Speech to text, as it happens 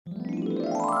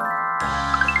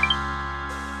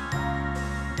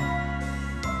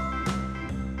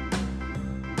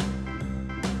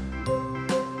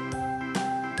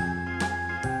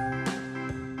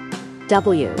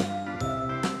W.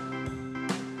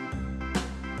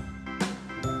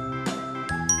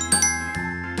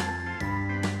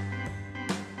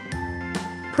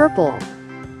 Purple.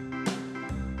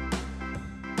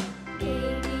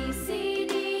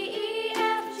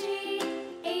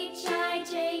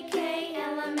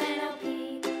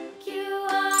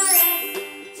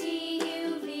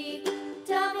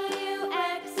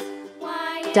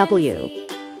 W.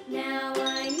 Now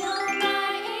I know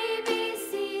my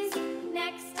ABCs.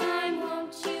 Next time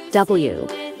won't you W.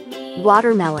 sing with me?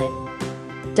 Watermelon.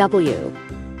 W.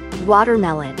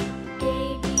 Watermelon.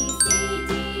 A B C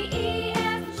D E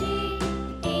F G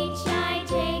H I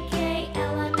J K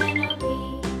L M N O P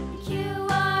Q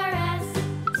R S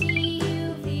T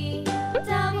U V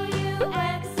W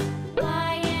X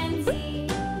Y and Z.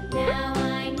 Now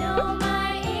I know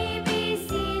my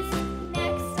ABCs.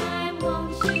 Next time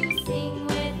won't you sing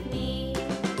with me?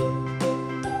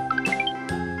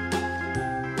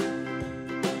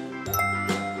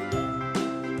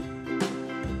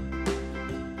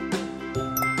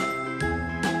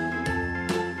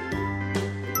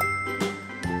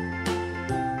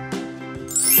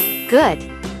 Good.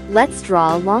 Let's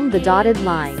draw along the dotted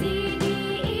line. C D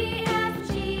E F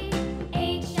G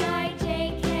H I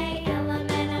J K L M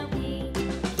N O P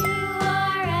Q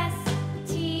R S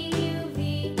T U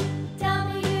V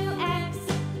W X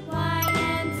Y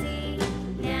and Z.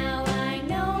 Now I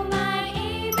know my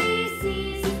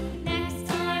ABCs. Next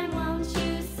time won't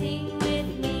you sing with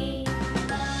me?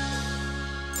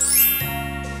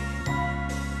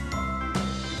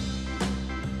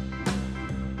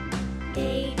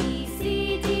 A B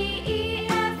C D E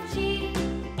F G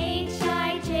H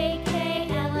I J K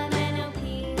L M N O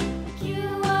P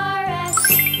Q R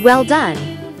S Well done.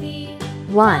 U V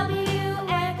 1. W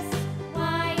X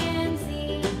Y and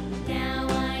Z. Now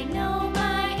I know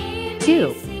my ABCs.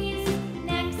 2.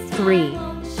 Next 3. time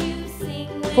won't you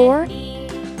sing with 4. me?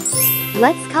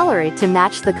 Let's color it to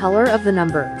match the color of the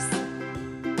numbers.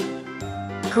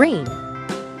 Green.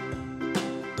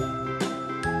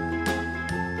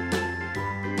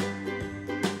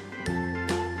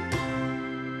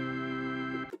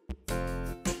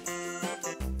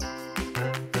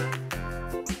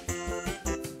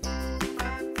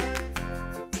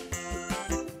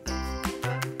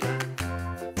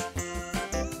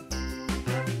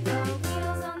 The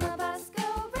wheels on the bus go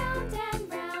round and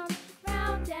round,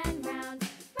 round and round,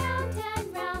 round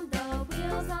and round. The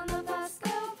wheels on the bus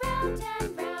go round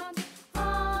and round,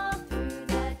 all through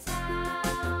the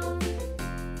town.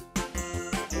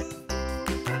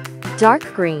 Dark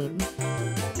green. The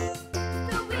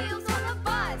wheels on the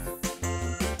bus.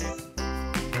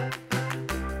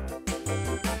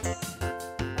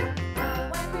 The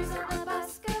wipers on the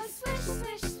bus go swish,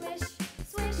 swish, swish,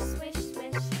 swish, swish,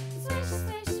 swish, swish,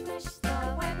 swish, swish. The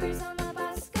wipers on the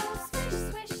bus go swish,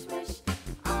 swish, swish,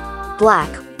 all Black.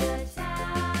 through the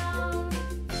town.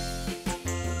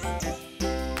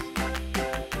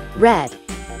 Red.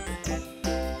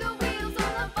 The wheels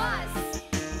on the bus.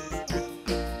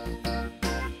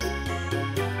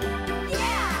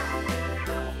 Yeah!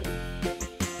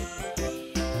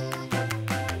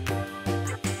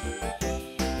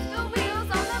 The wheels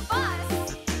on the bus.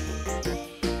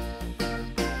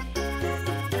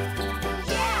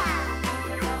 Yeah!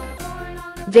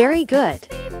 Very good.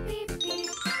 Beep, beep, beep,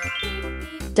 beep,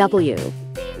 beep, W.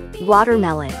 beep, beep.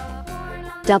 Watermelon. The horn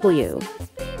on the W. bus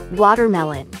goes beep, beep,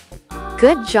 Watermelon. all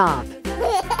Good job.